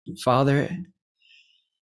Father,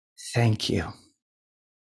 thank you.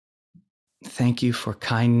 Thank you for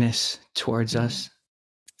kindness towards us.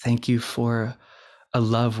 Thank you for a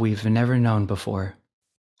love we've never known before.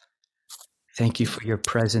 Thank you for your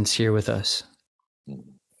presence here with us.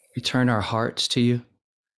 We turn our hearts to you.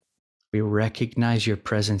 We recognize your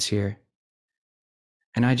presence here.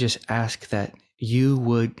 And I just ask that you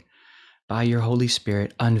would, by your Holy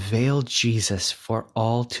Spirit, unveil Jesus for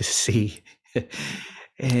all to see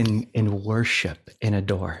and worship and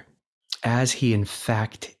adore, as he in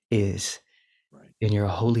fact is. In your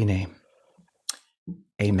holy name.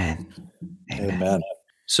 Amen. Amen.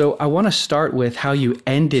 So I want to start with how you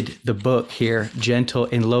ended the book here, gentle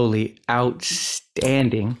and lowly,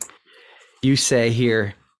 outstanding. You say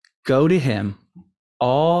here, go to him.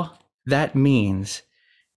 All that means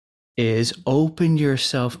is open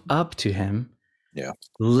yourself up to him. Yeah.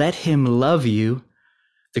 Let him love you.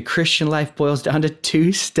 The Christian life boils down to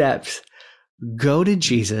 2 steps. Go to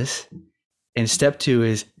Jesus. And step 2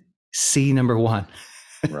 is see number 1.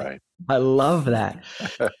 Right. I love that.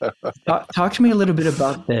 Talk to me a little bit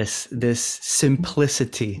about this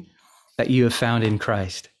simplicity that you have found in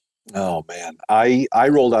Christ. Oh man, I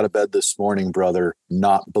rolled out of bed this morning, brother,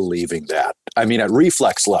 not believing that. I mean, at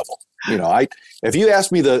reflex level. If you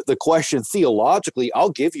ask me the question theologically, I'll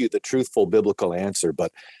give you the truthful biblical answer.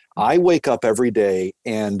 But I wake up every day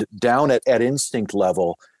and down at instinct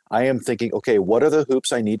level, I am thinking, okay, what are the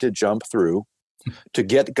hoops I need to jump through to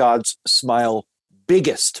get God's smile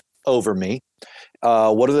biggest over me?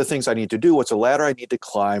 What are the things I need to do? What's a ladder I need to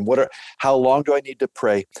climb? How long do I need to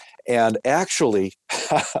pray? And actually,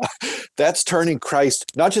 that's turning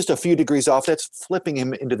Christ not just a few degrees off, that's flipping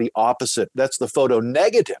him into the opposite. That's the photo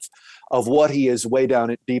negative of what he is way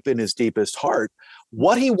down deep in his deepest heart.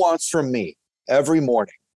 What he wants from me every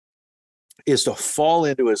morning is to fall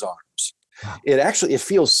into his arms. Wow. It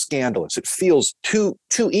feels scandalous. It feels too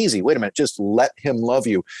easy. Wait a minute, just let him love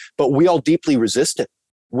you. But we all deeply resist it.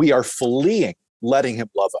 We are fleeing letting him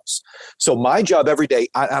love us. So my job every day,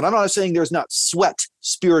 and I'm not saying there's not sweat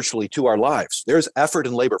spiritually to our lives. There's effort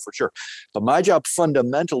and labor for sure. But my job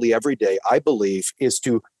fundamentally every day, I believe, is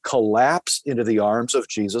to collapse into the arms of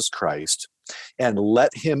Jesus Christ and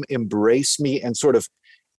let him embrace me and sort of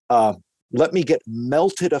let me get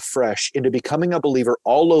melted afresh into becoming a believer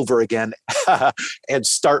all over again and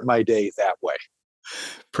start my day that way.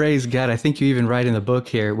 Praise God. I think you even write in the book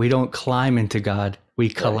here, we don't climb into God, we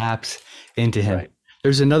collapse into him. Right.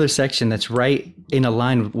 There's another section that's right in a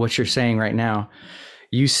line with what you're saying right now.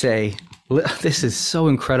 You say, this is so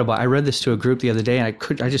incredible. I read this to a group the other day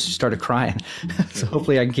and I just started crying. So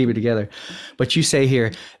hopefully I can keep it together. But you say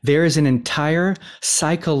here, there is an entire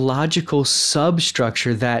psychological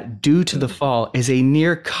substructure that, due to the fall, is a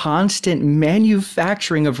near constant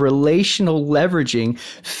manufacturing of relational leveraging,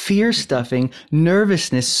 fear stuffing,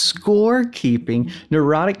 nervousness, scorekeeping,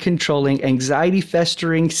 neurotic controlling, anxiety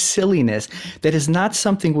festering silliness that is not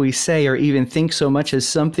something we say or even think so much as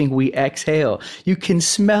something we exhale. You can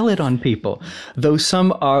smell it on people, though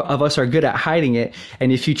some of us are good at hiding it.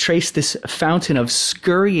 And if you trace this fountain of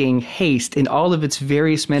scurrying haste in all of its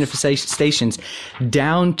various manifestations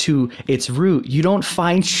down to its root, you don't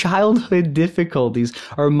find childhood difficulties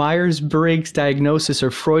or Myers-Briggs diagnosis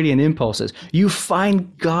or Freudian impulses. You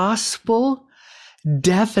find gospel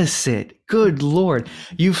deficit. Good Lord.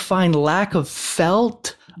 You find lack of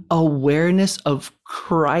felt awareness of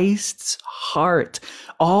Christ's heart.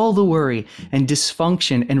 All the worry and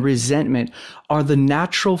dysfunction and resentment are the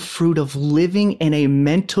natural fruit of living in a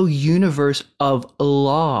mental universe of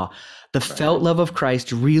law. The felt love of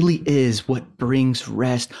Christ really is what brings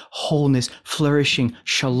rest, wholeness, flourishing,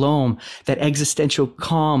 shalom, that existential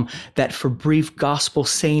calm that for brief gospel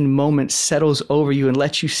sane moments settles over you and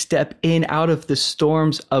lets you step in out of the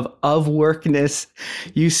storms of workness.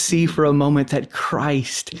 You see for a moment that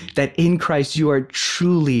in Christ you are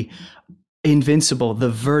truly invincible. The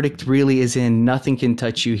verdict really is in. Nothing can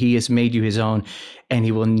touch you. He has made you his own, and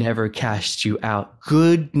he will never cast you out.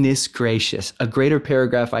 Goodness gracious. A greater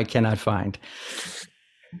paragraph I cannot find.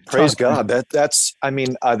 Praise God.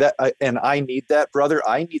 And I need that, brother.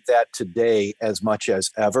 I need that today as much as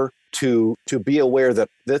ever to be aware that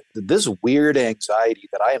this weird anxiety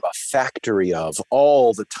that I am a factory of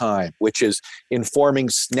all the time, which is informing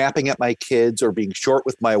snapping at my kids or being short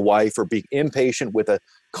with my wife or being impatient with a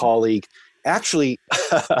colleague. Actually,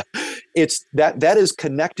 it's that is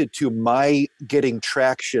connected to my getting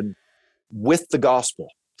traction with the gospel,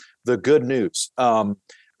 the good news.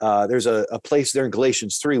 There's a place there in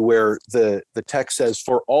Galatians 3 where the text says,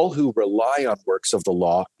 for all who rely on works of the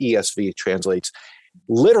law, ESV translates,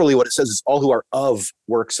 literally what it says is all who are of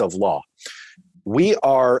works of law. we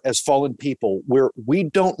are, as fallen people, we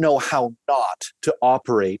don't know how not to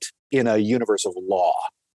operate in a universe of law,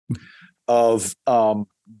 of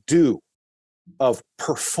do, of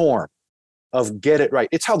perform, of get it right.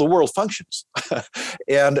 It's how the world functions.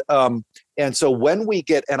 And so when we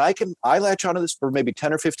get, and I latch onto this for maybe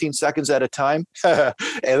 10 or 15 seconds at a time, and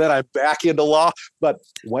then I'm back into law. But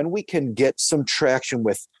when we can get some traction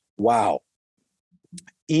with, wow,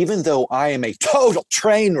 even though I am a total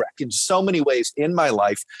train wreck in so many ways in my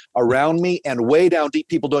life, around me and way down deep,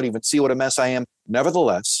 people don't even see what a mess I am.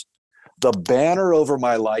 Nevertheless, the banner over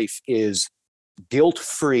my life is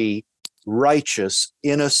guilt-free, righteous,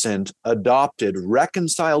 innocent, adopted,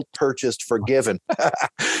 reconciled, purchased, forgiven.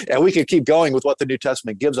 And we could keep going with what the New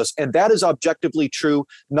Testament gives us. And that is objectively true,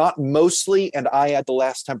 not mostly, and I add the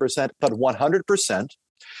last 10%, but 100%.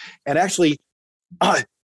 And actually,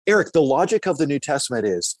 Eric, the logic of the New Testament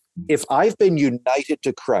is, if I've been united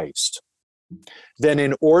to Christ, then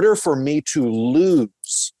in order for me to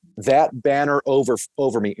lose that banner over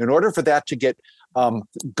me, in order for that to get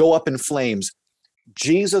go up in flames,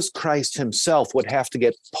 Jesus Christ himself would have to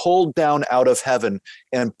get pulled down out of heaven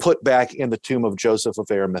and put back in the tomb of Joseph of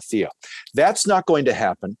Arimathea. That's not going to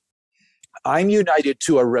happen. I'm united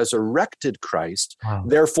to a resurrected Christ. Wow.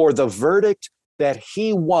 Therefore, the verdict that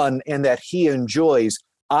he won and that he enjoys,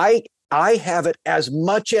 I have it as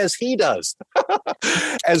much as he does.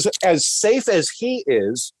 as safe as he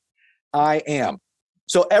is, I am.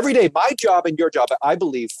 So every day, my job and your job, I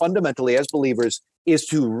believe fundamentally as believers, is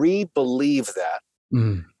to re-believe that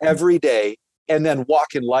every day and then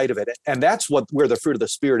walk in light of it. And that's where the fruit of the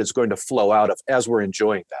Spirit is going to flow out of as we're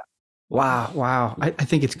enjoying that. Wow. I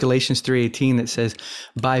think it's Galatians 3:18 that says,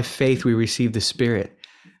 by faith we receive the Spirit.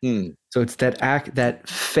 So it's that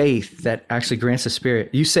faith that actually grants the Spirit.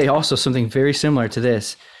 You say also something very similar to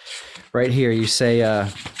this right here. You say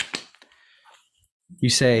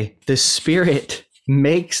the Spirit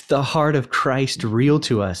makes the heart of Christ real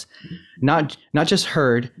to us, not just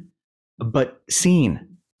heard, but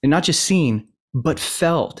seen, and not just seen, but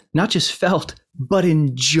felt, not just felt, but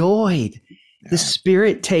enjoyed. The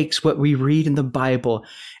Spirit takes what we read in the Bible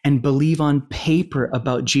and believe on paper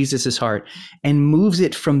about Jesus's heart and moves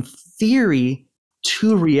it from theory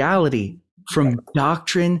to reality, from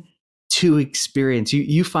doctrine to experience.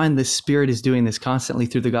 You find the Spirit is doing this constantly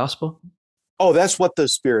through the gospel? Oh, that's what the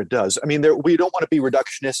Spirit does. I mean, we don't want to be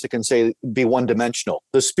reductionistic and say be one-dimensional.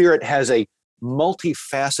 The Spirit has a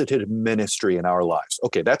multifaceted ministry in our lives.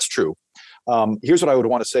 Okay, that's true. Here's what I would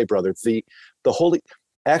want to say, brother. The Holy...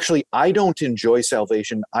 Actually, I don't enjoy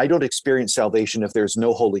salvation. I don't experience salvation if there's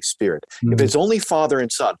no Holy Spirit. If it's only Father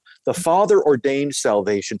and Son, the Father ordained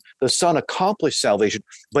salvation, the Son accomplished salvation,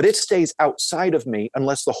 but it stays outside of me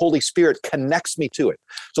unless the Holy Spirit connects me to it.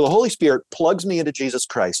 So the Holy Spirit plugs me into Jesus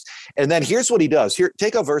Christ. And then here's what he does. Here,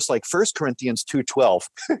 take a verse like 1 Corinthians 2:12.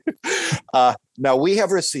 Now we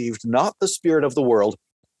have received not the spirit of the world.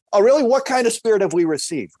 Oh, really? What kind of spirit have we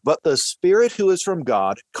received? But the Spirit who is from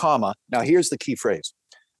God, comma. Now here's the key phrase.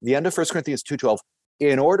 The end of 1 Corinthians 2:12,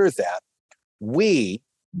 in order that we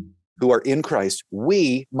who are in Christ,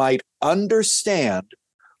 we might understand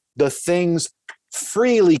the things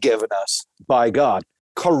freely given us by God.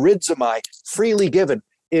 Charizomai, freely given.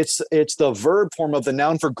 It's the verb form of the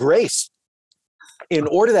noun for grace. In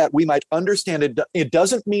order that we might understand it, it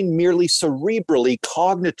doesn't mean merely cerebrally,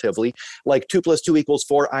 cognitively, like 2 + 2 =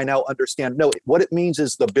 4, I now understand. No, what it means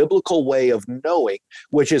is the biblical way of knowing,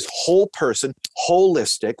 which is whole person,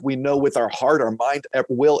 holistic. We know with our heart, our mind,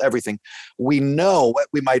 will, everything. We know what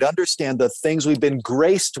we might understand the things we've been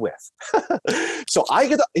graced with. So why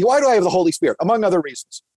do I have the Holy Spirit? Among other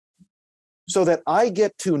reasons. So that I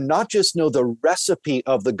get to not just know the recipe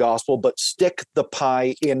of the gospel, but stick the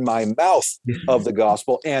pie in my mouth of the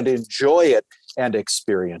gospel and enjoy it and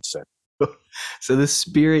experience it. So the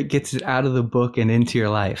Spirit gets it out of the book and into your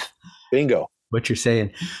life. Bingo. What you're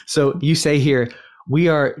saying. So you say here, we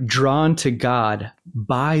are drawn to God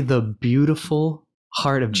by the beautiful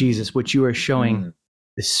heart of Jesus, which you are showing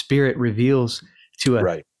the Spirit reveals to us.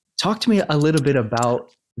 Right. Talk to me a little bit about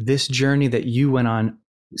this journey that you went on,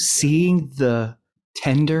 seeing the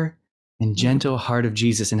tender and gentle heart of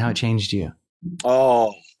Jesus and how it changed you.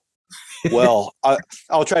 Oh, well,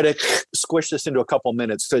 I'll try to squish this into a couple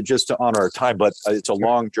minutes just to honor our time, but it's a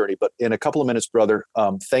long journey. But in a couple of minutes, brother,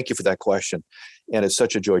 thank you for that question. And it's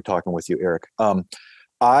such a joy talking with you, Eric.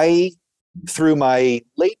 I, through my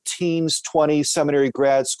late teens, 20s, seminary,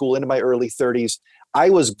 grad school, into my early 30s, I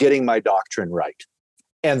was getting my doctrine right.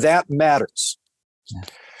 And that matters.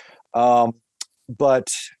 Yeah. But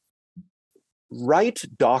right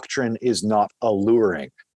doctrine is not alluring.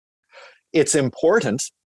 It's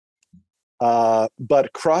important.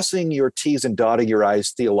 But crossing your T's and dotting your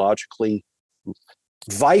I's theologically,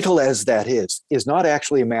 vital as that is not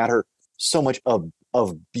actually a matter so much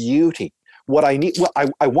of beauty. What I need, well,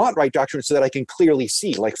 I want right doctrine so that I can clearly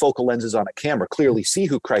see, like focal lenses on a camera, clearly see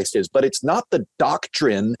who Christ is. But it's not the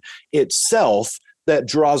doctrine itself that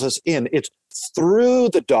draws us in. It's through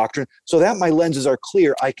the doctrine, so that my lenses are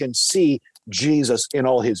clear, I can see Jesus in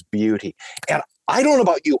all his beauty. And I don't know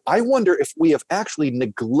about you, I wonder if we have actually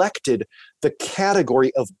neglected the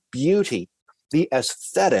category of beauty, the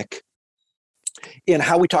aesthetic, in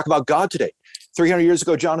how we talk about God today. 300 years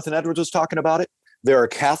ago, Jonathan Edwards was talking about it. There are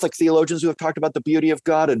Catholic theologians who have talked about the beauty of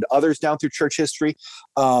God, and others down through church history.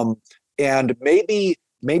 And maybe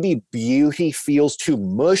beauty feels too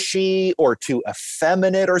mushy or too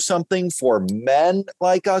effeminate or something for men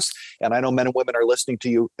like us. And I know men and women are listening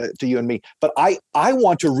to you and me, but I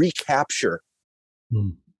want to recapture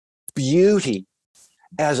beauty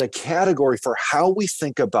as a category for how we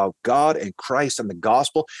think about God and Christ and the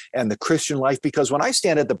gospel and the Christian life. Because when I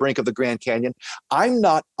stand at the brink of the Grand Canyon, I'm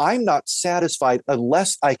not satisfied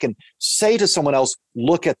unless I can say to someone else,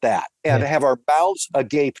 look at that, and have our mouths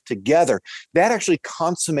agape together. That actually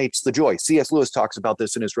consummates the joy. C.S. Lewis talks about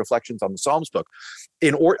this in his Reflections on the Psalms book.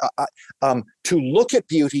 In order to look at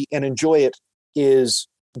beauty and enjoy it is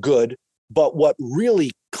good, but what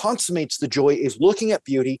really consummates the joy is looking at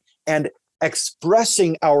beauty and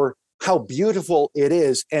expressing how beautiful it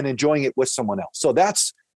is and enjoying it with someone else. So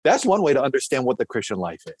that's one way to understand what the Christian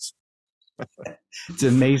life is. It's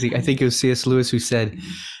amazing. I think it was C.S. Lewis who said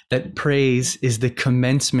that praise is the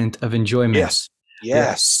commencement of enjoyment.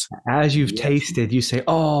 Yes. As you've tasted, you say,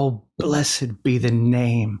 "Oh, blessed be the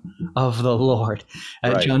name of the Lord."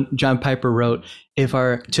 Right. John Piper wrote,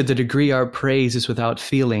 to the degree our praise is without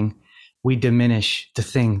feeling, we diminish the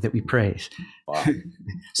thing that we praise. Wow.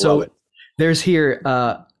 So there's here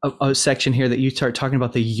a section here that you start talking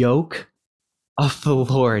about the yoke of the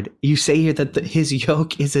Lord. You say here that his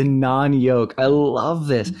yoke is a non-yoke. I love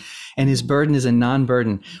this. And his burden is a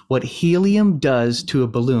non-burden. What helium does to a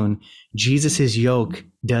balloon, Jesus' yoke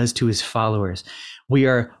does to his followers. We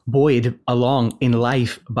are buoyed along in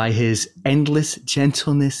life by his endless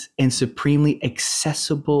gentleness and supremely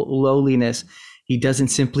accessible lowliness. He doesn't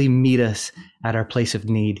simply meet us at our place of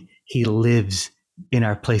need. He lives in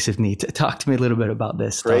our place of need. Talk to me a little bit about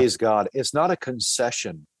this. Praise God. It's not a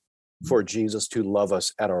concession for Jesus to love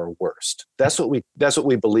us at our worst. That's what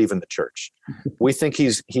we believe in the church. We think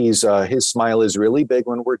his smile is really big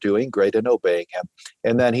when we're doing great and obeying him,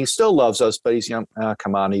 and then he still loves us, but he's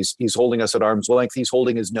come on, he's holding us at arm's length. He's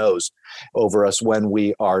holding his nose over us when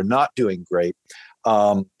we are not doing great.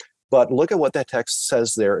 But look at what that text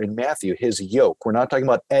says there in Matthew, his yoke. We're not talking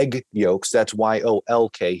about egg yolks. That's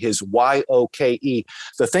Y-O-L-K, his Y-O-K-E,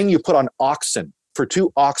 the thing you put on oxen for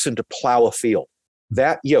 2 oxen to plow a field.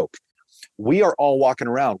 That yoke. We are all walking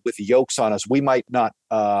around with yokes on us. We might not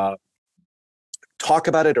talk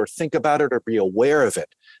about it or think about it or be aware of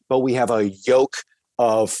it, but we have a yoke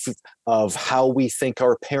of how we think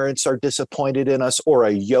our parents are disappointed in us, or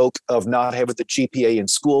a yoke of not having the GPA in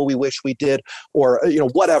school we wish we did, or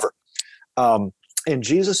whatever. And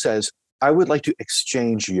Jesus says, I would like to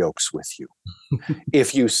exchange yokes with you.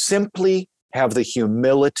 If you simply have the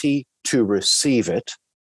humility to receive it,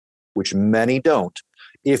 which many don't,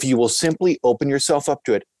 if you will simply open yourself up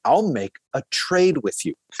to it, I'll make a trade with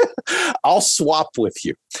you. I'll swap with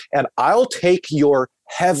you, and I'll take your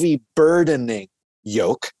heavy burdening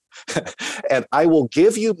yoke and I will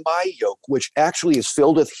give you my yoke, which actually is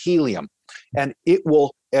filled with helium, and it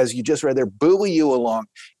will, as you just read there, buoy you along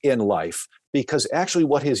in life, because actually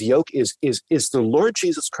what his yoke is the Lord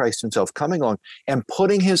Jesus Christ himself coming along and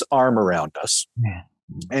putting his arm around us. Man.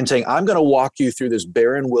 And saying, I'm going to walk you through this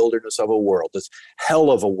barren wilderness of a world, this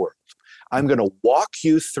hell of a world. I'm going to walk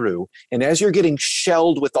you through, and as you're getting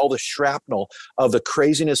shelled with all the shrapnel of the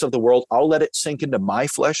craziness of the world, I'll let it sink into my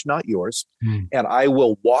flesh, not yours, and I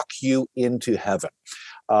will walk you into heaven.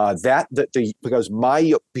 Because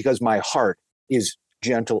my heart is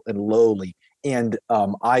gentle and lowly, and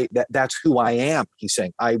that's who I am. He's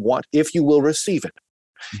saying, I want, if you will receive it.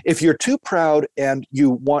 If you're too proud and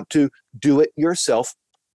you want to do it yourself,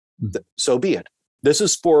 so be it. This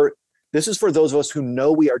is for those of us who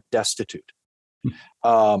know we are destitute.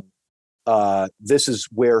 This is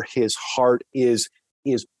where his heart is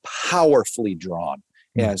powerfully drawn,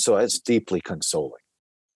 and so it's deeply consoling.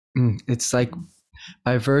 It's like,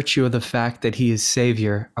 by virtue of the fact that he is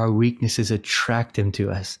Savior, our weaknesses attract him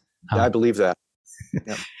to us. I believe that.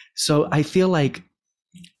 Yeah. So I feel like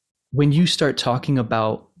when you start talking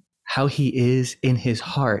about how he is in his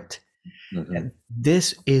heart,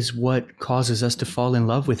 this is what causes us to fall in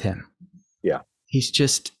love with him.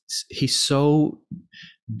 he's so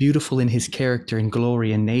beautiful in his character and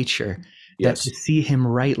glory and nature that to see him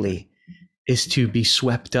rightly is to be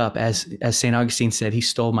swept up. As St. Augustine said, he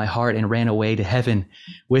stole my heart and ran away to heaven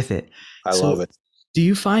with it. I love it. Do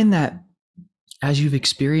you find that as you've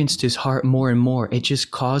experienced his heart more and more, it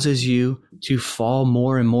just causes you to fall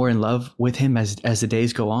more and more in love with him as the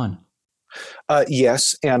days go on?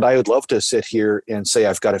 Yes. And I would love to sit here and say,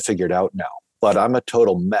 I've got it figured out now, but I'm a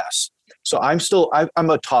total mess. So I'm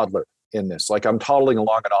a toddler in this. Like, I'm toddling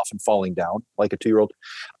along and often falling down like a 2-year-old.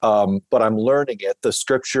 But I'm learning it. The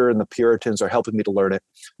scripture and the Puritans are helping me to learn it.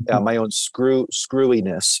 My own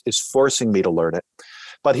screwiness is forcing me to learn it.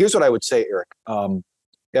 But here's what I would say, Eric.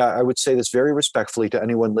 I would say this very respectfully to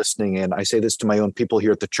anyone listening in. I say this to my own people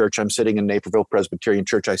here at the church. I'm sitting in Naperville Presbyterian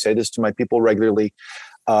Church. I say this to my people regularly.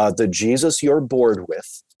 The Jesus you're bored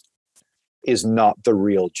with is not the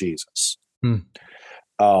real Jesus. And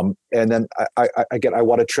then I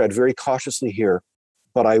want to tread very cautiously here,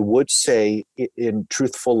 but I would say in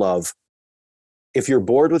truthful love, if you're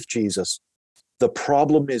bored with Jesus, the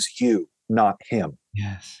problem is you, not him.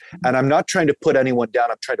 Yes. And I'm not trying to put anyone down.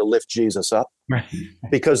 I'm trying to lift Jesus up. Right.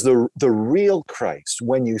 Because the real Christ,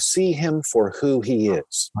 when you see him for who he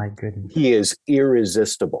is, my goodness, he is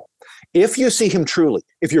irresistible. If you see him truly,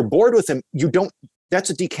 if you're bored with him, that's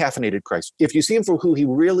a decaffeinated Christ. If you see him for who he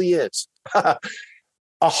really is, a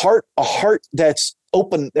heart that's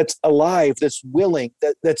open, that's alive, that's willing,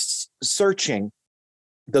 that's searching,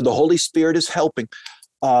 that the Holy Spirit is helping,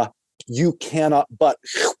 you cannot but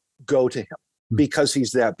go to him because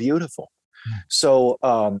he's that beautiful. So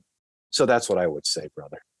that's what I would say,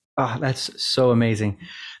 brother. Oh, that's so amazing.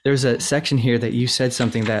 There's a section here that you said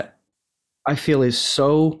something that I feel is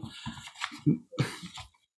so,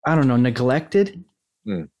 I don't know, neglected.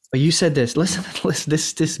 But you said this. Listen,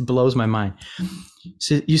 this blows my mind.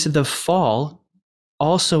 So you said the fall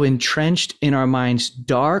also entrenched in our minds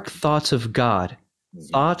dark thoughts of God,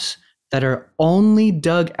 thoughts that are only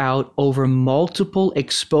dug out over multiple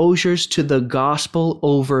exposures to the gospel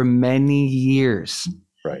over many years.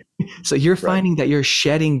 Right. So you're finding that you're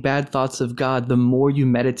shedding bad thoughts of God the more you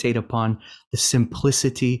meditate upon the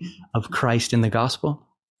simplicity of Christ in the gospel?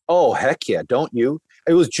 Oh, heck yeah. Don't you?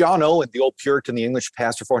 It was John Owen, the old Puritan, the English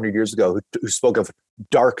pastor 400 years ago, who spoke of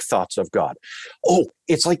dark thoughts of God. Oh,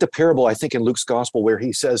 it's like the parable, I think, in Luke's gospel, where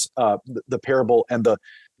he says the parable and the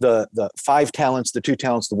 5 talents, the 2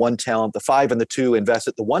 talents, the 1 talent, the 5 and the 2 invest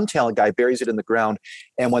it. The 1 talent guy buries it in the ground.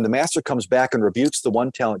 And when the master comes back and rebukes the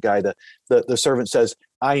 1 talent guy, the servant says,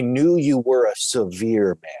 I knew you were a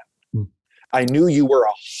severe man. I knew you were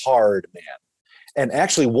a hard man. And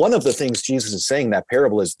actually, one of the things Jesus is saying in that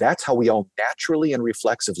parable is that's how we all naturally and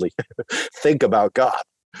reflexively think about God.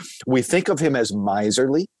 We think of him as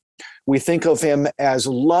miserly. We think of him as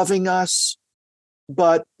loving us,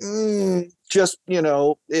 but just,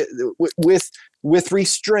 with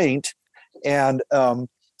restraint. And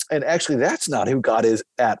actually, that's not who God is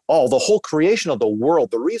at all. The whole creation of the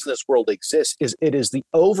world, the reason this world exists is it is the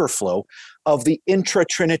overflow of the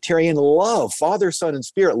intra-Trinitarian love, Father, Son, and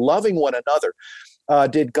Spirit, loving one another.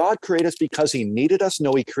 Did God create us because he needed us?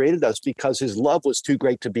 No, he created us because his love was too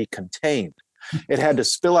great to be contained. It had to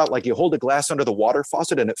spill out like you hold a glass under the water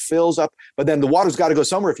faucet and it fills up, but then the water's got to go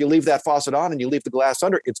somewhere. If you leave that faucet on and you leave the glass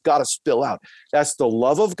under, it's got to spill out. That's the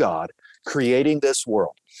love of God creating this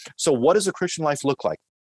world. So what does a Christian life look like?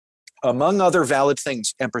 Among other valid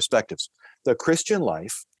things and perspectives, the Christian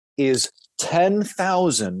life is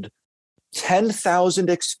 10,000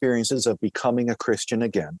 experiences of becoming a Christian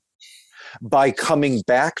again by coming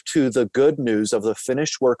back to the good news of the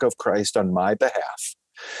finished work of Christ on my behalf.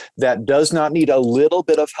 That does not need a little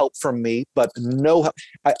bit of help from me, but no help.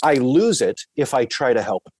 I lose it if I try to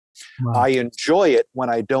help it. Wow. I enjoy it when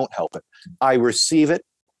I don't help it. I receive it,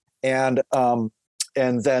 and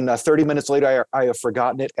then 30 minutes later, I have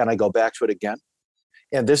forgotten it, and I go back to it again.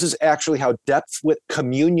 And this is actually how depth with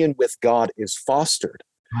communion with God is fostered.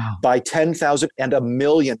 Wow. By 10,000 and a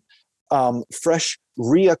million fresh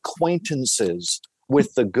reacquaintances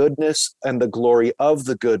with the goodness and the glory of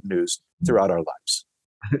the good news throughout our lives.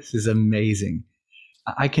 This is amazing.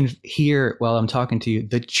 I can hear, while I'm talking to you,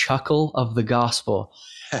 the chuckle of the gospel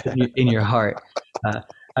in your heart.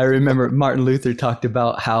 I remember Martin Luther talked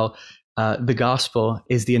about how the gospel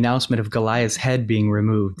is the announcement of Goliath's head being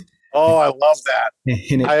removed. Oh, I love that.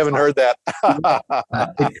 I haven't heard that.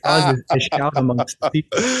 It causes a shout amongst the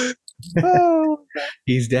people.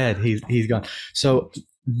 He's dead. He's gone. So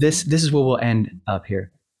this is where we'll end up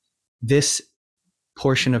here. This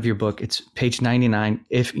portion of your book, it's page 99.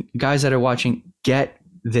 If guys that are watching, get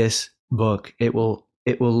this book. It will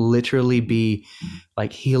literally be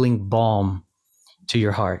like healing balm to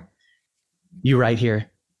your heart. You write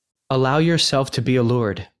here, allow yourself to be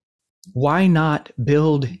allured. Why not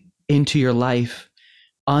build into your life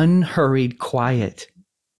unhurried quiet,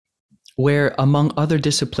 where among other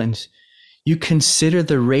disciplines, you consider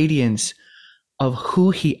the radiance of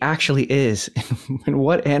who he actually is and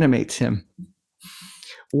what animates him,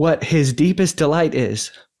 what his deepest delight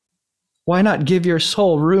is. Why not give your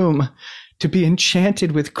soul room to be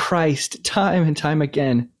enchanted with Christ time and time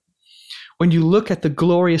again? When you look at the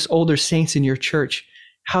glorious older saints in your church,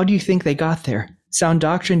 how do you think they got there? Sound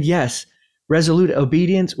doctrine? Yes. Resolute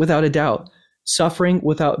obedience? Without a doubt. Suffering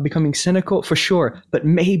without becoming cynical? For sure. But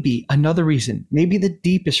maybe another reason, maybe the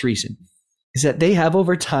deepest reason, is that they have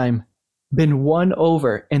over time been won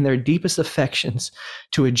over in their deepest affections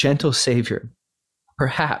to a gentle Savior.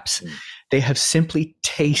 Perhaps they have simply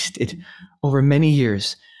tasted over many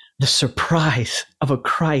years the surprise of a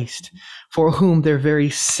Christ for whom their very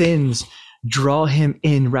sins draw him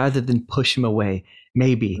in rather than push him away.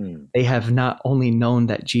 Maybe they have not only known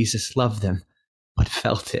that Jesus loved them, but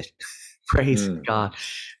felt it. Praise God.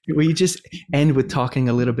 Will you just end with talking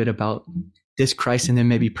a little bit about this Christ and then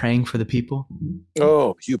maybe praying for the people?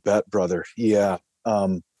 Oh, you bet, brother. Yeah.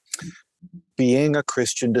 Being a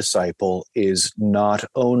Christian disciple is not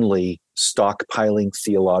only stockpiling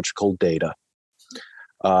theological data.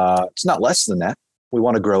 It's not less than that. We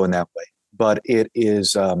want to grow in that way, but it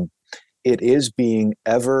is being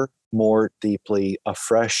ever more deeply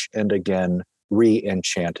afresh and again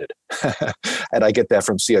re-enchanted. And I get that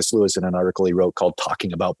from C.S. Lewis in an article he wrote called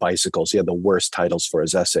Talking About Bicycles. He had the worst titles for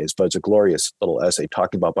his essays, but it's a glorious little essay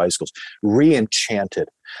talking about bicycles. Re-enchanted,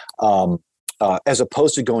 as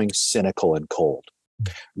opposed to going cynical and cold.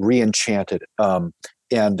 Re-enchanted.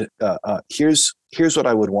 Here's what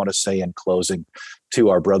I would want to say in closing to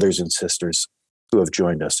our brothers and sisters who have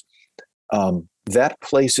joined us. That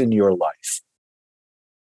place in your life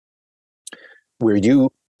where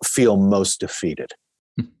you feel most defeated,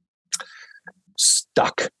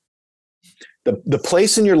 stuck, the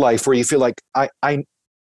place in your life where you feel like I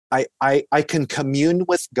can commune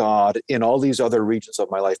with God in all these other regions of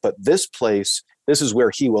my life, but this is where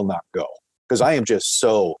he will not go because I am just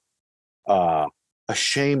so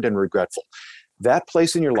ashamed and regretful. That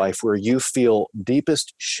place in your life where you feel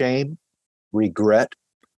deepest shame, regret,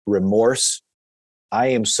 remorse, I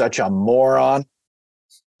am such a moron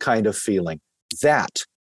kind of feeling. That,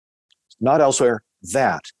 not elsewhere,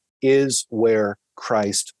 that is where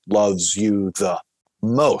Christ loves you the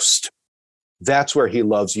most. That's where he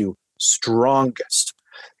loves you strongest.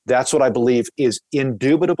 That's what I believe is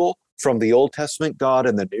indubitable from the Old Testament God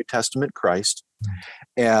and the New Testament Christ.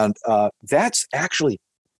 And that's actually,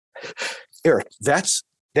 Eric, that's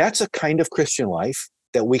a kind of Christian life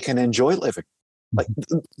that we can enjoy living. Like,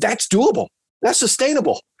 that's doable. That's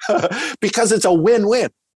sustainable because it's a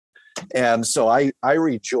win-win. And so I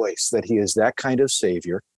rejoice that he is that kind of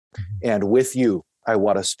Savior. And with you, I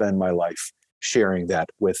want to spend my life sharing that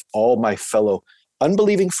with all my fellow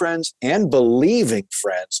unbelieving friends and believing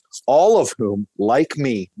friends, all of whom, like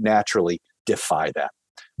me, naturally defy that.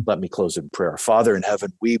 Let me close in prayer. Father in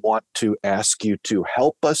heaven, we want to ask you to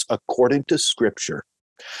help us according to Scripture,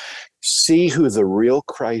 see who the real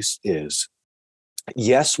Christ is.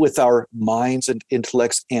 Yes, with our minds and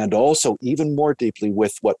intellects, and also even more deeply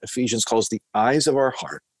with what Ephesians calls the eyes of our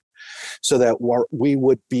heart, so that we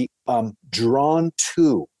would be drawn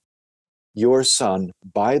to your Son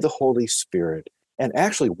by the Holy Spirit and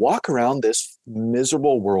actually walk around this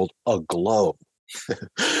miserable world aglow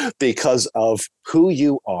because of who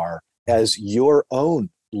you are, as your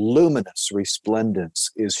own luminous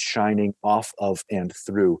resplendence is shining off of and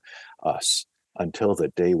through us until the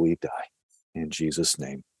day we die. In Jesus'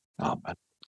 name, amen.